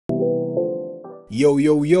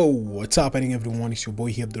Yo, what's happening everyone? It's your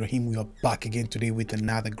boy here, Abdurrahim. We are back again today with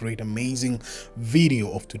another great amazing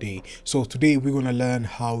video of today. So today we're going to learn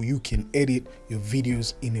how you can edit your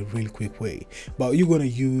videos in a real quick way, but you're going to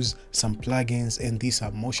use some plugins, and these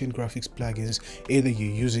are motion graphics plugins. Either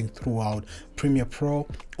you're using throughout Premiere Pro,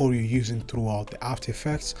 or you're using throughout the After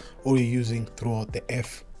Effects, or you're using throughout the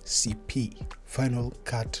FCP, Final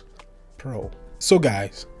Cut Pro. So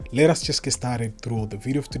guys, let us just get started throughout the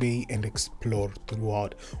video of today and explore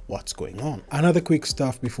throughout what's going on. Another quick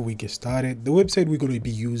stuff before we get started: the website we're going to be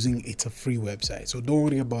using, it's a free website, so don't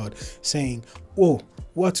worry about saying, oh,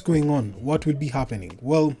 what's going on, what will be happening.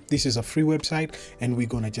 Well, this is a free website and we're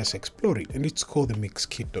gonna just explore it, and it's called the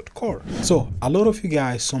Mixkit.core. So a lot of you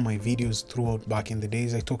guys saw my videos throughout back in the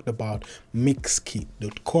days. I talked about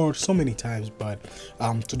Mixkit.core so many times, but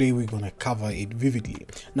today we're gonna cover it vividly.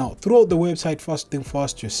 Now throughout the website, first thing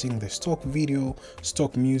first, you're seeing the stock video,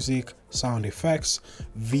 stock music, sound effects,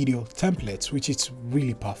 video templates, which is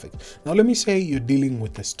really perfect. Now let me say you're dealing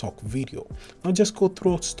with a stock video. Now just go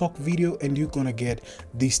through stock video and you're gonna get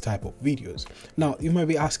this type of videos. Now you might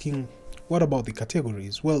be asking, what about the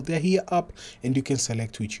categories? Well, they're here up and you can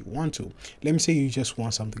select which you want to. Let me say you just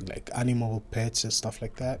want something like animal, pets and stuff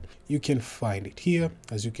like that. You can find it here.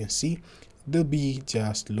 As you can see, they'll be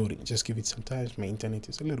just loading. Just give it some time. My internet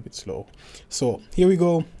is a little bit slow. So here we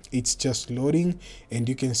go. It's just loading and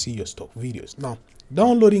you can see your stock videos. Now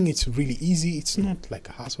downloading, it's really easy. It's not like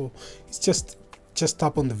a hassle. It's just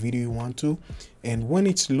tap on the video you want to, and when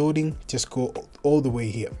it's loading, just go all the way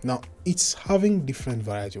here. Now it's having different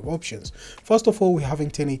variety of options. First of all, we're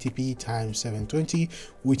having 1080p times 720,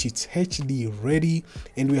 which is HD ready,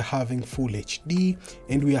 and we're having full HD,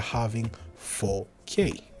 and we are having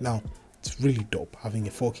 4K. Now it's really dope having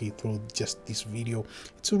a 4K through just this video.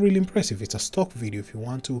 It's really impressive. It's a stock video if you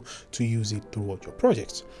want to use it throughout your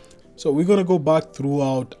projects. So we're going to go back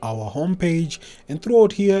throughout our homepage, and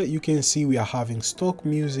throughout here you can see we are having stock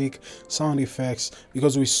music, sound effects,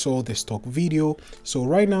 because we saw the stock video. So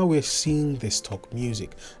right now we're seeing the stock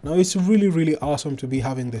music. Now it's really awesome to be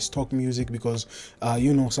having the stock music, because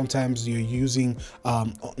you know, sometimes you're using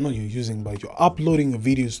but you're uploading your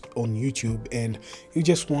videos on YouTube and you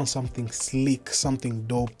just want something slick, something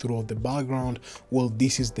dope throughout the background. Well,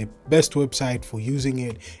 this is the best website for using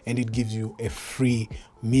it, and it gives you a free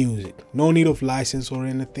music. No need of license or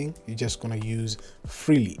anything. You're just gonna use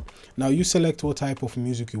freely. Now you select what type of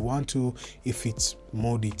music you want to. If it's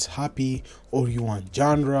mode, it's happy, or you want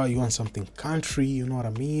genre, you want something country, you know what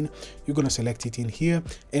I mean, you're gonna select it in here.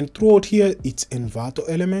 And throughout here it's Envato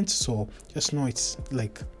elements, so just know it's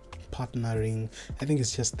like partnering. I think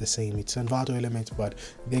it's just the same. It's Envato elements, but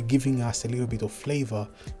they're giving us a little bit of flavor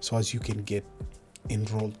so as you can get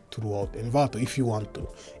enrolled throughout Envato if you want to.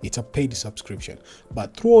 It's a paid subscription,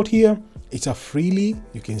 but throughout here it's a freely.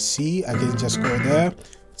 You can see I can just go there.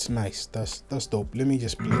 It's nice. That's dope. Let me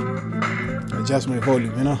just play, adjust my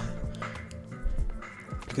volume, you know.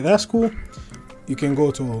 Okay, that's cool. You can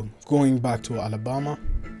going back to Alabama.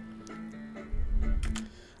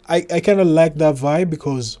 I kind of like that vibe,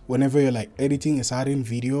 because whenever you're like editing a certain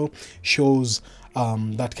video, shows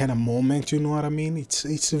that kind of moment, you know what I mean.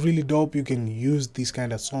 It's really dope. You can use these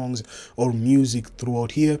kind of songs or music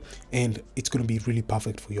throughout here, and it's going to be really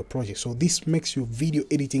perfect for your project. So this makes your video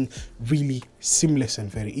editing really seamless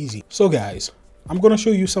and very easy. So guys, I'm going to show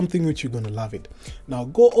you something which you're going to love it. Now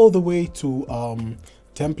go all the way to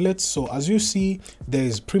templates. So as you see,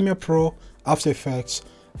 there's Premiere Pro, After Effects,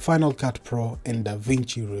 Final Cut Pro, and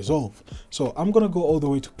DaVinci Resolve. So I'm gonna go all the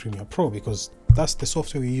way to Premiere Pro, because that's the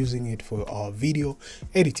software we're using it for our video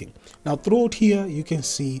editing. Now throughout here you can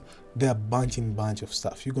see there are bunch of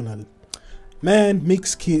stuff. You're gonna, man,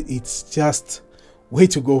 Mixkit, it's just way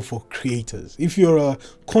to go for creators. If you're a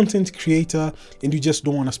content creator and you just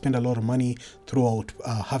don't want to spend a lot of money throughout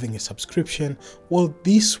having a subscription, well,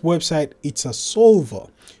 this website, it's a solver.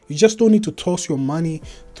 You just don't need to toss your money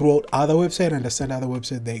throughout other websites. I understand other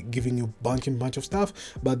websites, they're giving you bunch of stuff,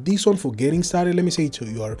 but this one, for getting started, let me say to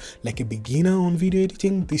you are like a beginner on video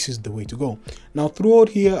editing, this is the way to go. Now throughout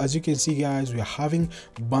here, as you can see guys, we are having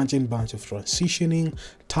bunch of transitioning,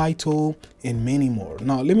 title, and many more.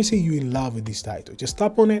 Now let me say you're in love with this title, just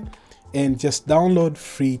tap on it and just download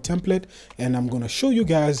free template, and I'm gonna show you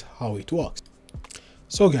guys how it works.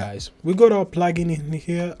 So guys, we got our plugin in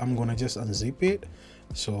here. I'm gonna just unzip it.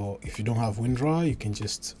 So if you don't have WinRAR, you can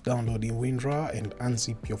just download in WinRAR and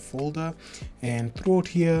unzip your folder. And throughout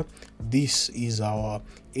here, this is our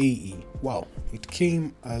AE. Wow, it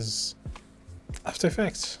came as After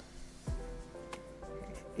Effects.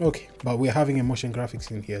 Okay, but we're having a motion graphics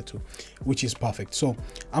in here too, which is perfect. So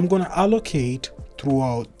I'm gonna allocate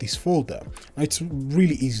throughout this folder. Now it's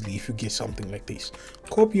really easy if you get something like this.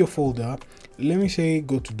 Copy your folder. Let me say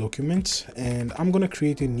go to documents, and I'm gonna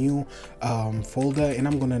create a new folder, and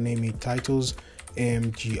I'm gonna name it titles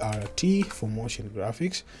MGRT for motion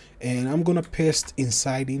graphics, and I'm gonna paste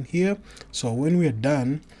inside in here. So when we're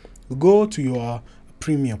done, go to your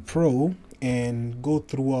Premiere Pro and go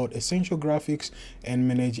throughout essential graphics and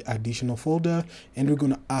manage additional folder, and we're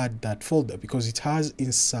going to add that folder because it has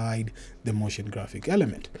inside the motion graphic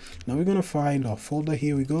element. Now we're going to find our folder.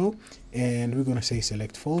 Here we go, and we're going to say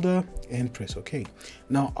select folder and press OK.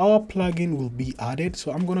 Now our plugin will be added,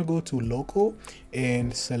 so I'm going to go to local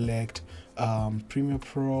and select Premiere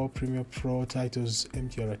Pro titles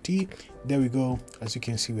MGRT. There we go. As you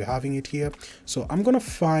can see, we're having it here. So I'm gonna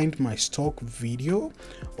find my stock video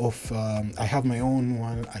of I have my own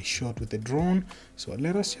one I shot with the drone. So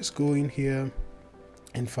let us just go in here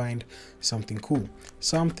and find something cool,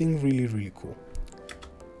 something really cool.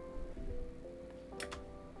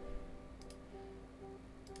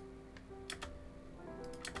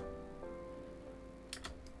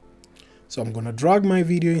 So I'm gonna drag my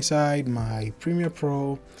video inside my Premiere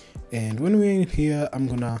Pro, and when we're in here, I'm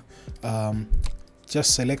gonna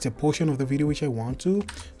just select a portion of the video which I want to.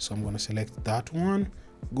 So I'm gonna select that one,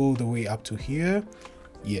 go the way up to here.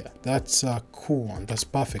 Yeah, that's a cool one. That's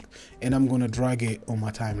perfect. And I'm gonna drag it on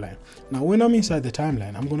my timeline. Now when I'm inside the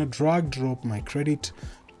timeline, I'm gonna drag drop my credit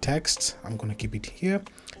text. I'm gonna keep it here,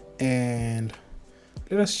 and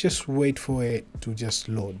let us just wait for it to just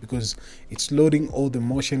load because it's loading all the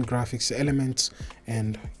motion graphics elements.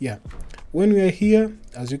 And yeah, when we are here,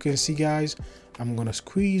 as you can see guys, I'm gonna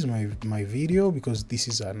squeeze my video because this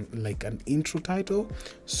is like an intro title.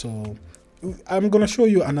 So I'm gonna show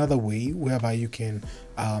you another way whereby you can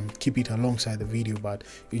keep it alongside the video, but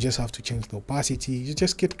you just have to change the opacity. You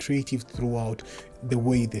just get creative throughout the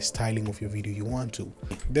way the styling of your video you want to.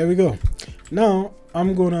 There we go. Now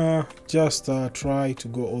I'm gonna just try to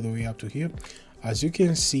go all the way up to here. As you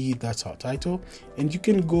can see, that's our title, and you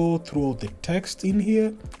can go through the text in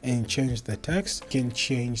here and change the text. You can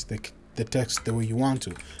change the text the way you want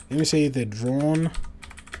to. Let me say the drone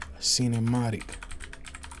cinematic,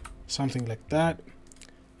 something like that,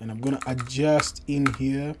 and I'm gonna adjust in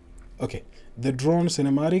here. Okay, the drone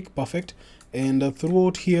cinematic, perfect. And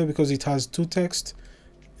throughout here, because it has two text,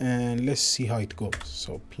 and let's see how it goes.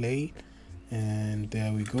 So play, and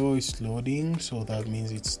there we go, it's loading. So that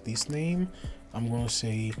means it's this name. I'm gonna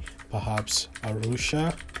say perhaps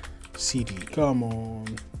Arusha CD. Come on,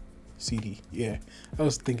 CD. Yeah, I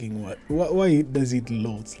was thinking why does it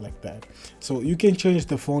load like that? So you can change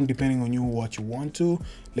the font depending on what you want to.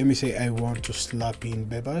 Let me say I want to slap in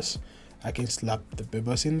Behance. I can slap the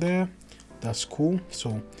Behance in there. That's cool.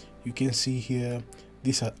 So you can see here,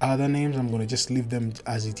 these are other names. I'm gonna just leave them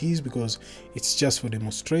as it is because it's just for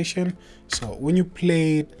demonstration. So when you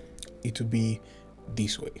play it, it will be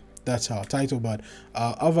this way. That's our title, but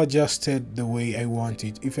I've adjusted the way I want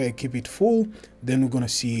it. If I keep it full, then we're gonna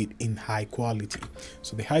see it in high quality.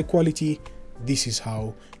 So the high quality, this is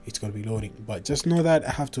how it's gonna be loading. But just know that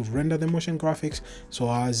I have to render the motion graphics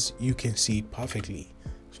so as you can see it perfectly.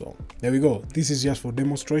 So there we go. This is just for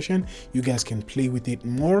demonstration. You guys can play with it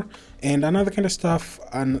more. And another kind of stuff,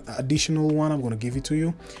 an additional one, I'm gonna give it to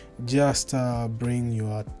you. Just bring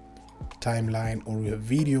your timeline or your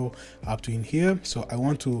video up to in here. So I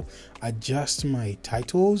want to adjust my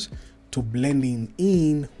titles to blending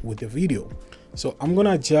in with the video. So I'm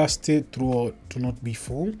gonna adjust it throughout to not be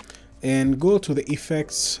full, and go to the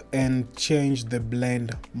effects and change the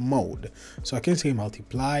blend mode. So I can say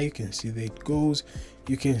multiply. You can see that it goes.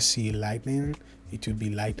 You can see lightning. It will be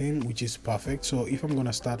lightning, which is perfect. So if I'm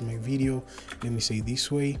gonna start my video, let me say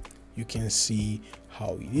this way, you can see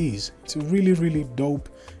how it is. It's really dope,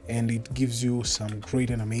 and it gives you some great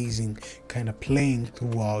and amazing kind of playing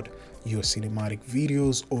throughout your cinematic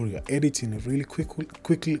videos or your editing a really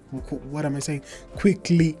quickly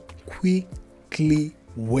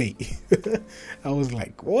way. I was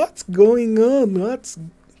like, what's going on?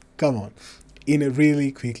 Come on, in a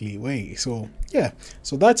really quickly way. So yeah,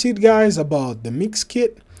 so that's it guys about the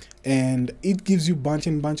Mixkit, and it gives you bunch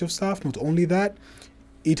of stuff. Not only that,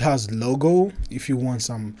 it has logo if you want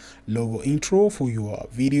some logo intro for your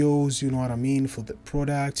videos, you know what I mean, for the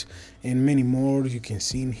product, and many more you can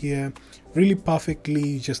see in here. Really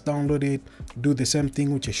perfectly, just download it, do the same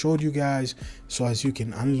thing which I showed you guys, so as you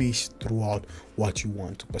can unleash throughout what you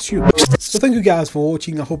want to pursue. So thank you guys for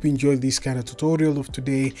watching. I hope you enjoyed this kind of tutorial of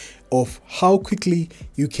today of how quickly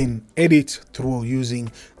you can edit through using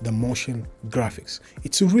the motion graphics.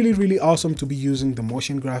 It's really awesome to be using the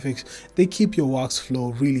motion graphics. They keep your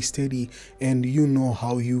workflow really steady, and you know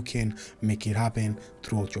how you can make it happen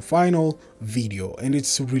throughout your final video, and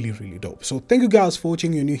it's really dope. So thank you guys for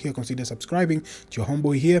watching. You're new here, consider subscribing. It's your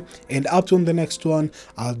homeboy here, and up to on the next one,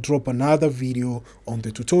 I'll drop another video on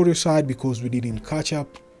the tutorial side because we didn't catch up.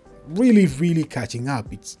 Really catching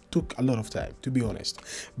up. It took a lot of time, to be honest,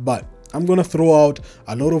 but I'm gonna throw out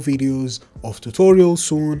a lot of videos of tutorials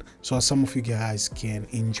soon so some of you guys can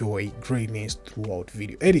enjoy greatness throughout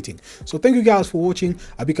video editing. So thank you guys for watching.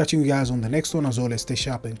 I'll be catching you guys on the next one. As always, stay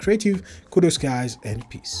sharp and creative. Kudos guys, and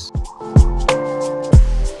peace.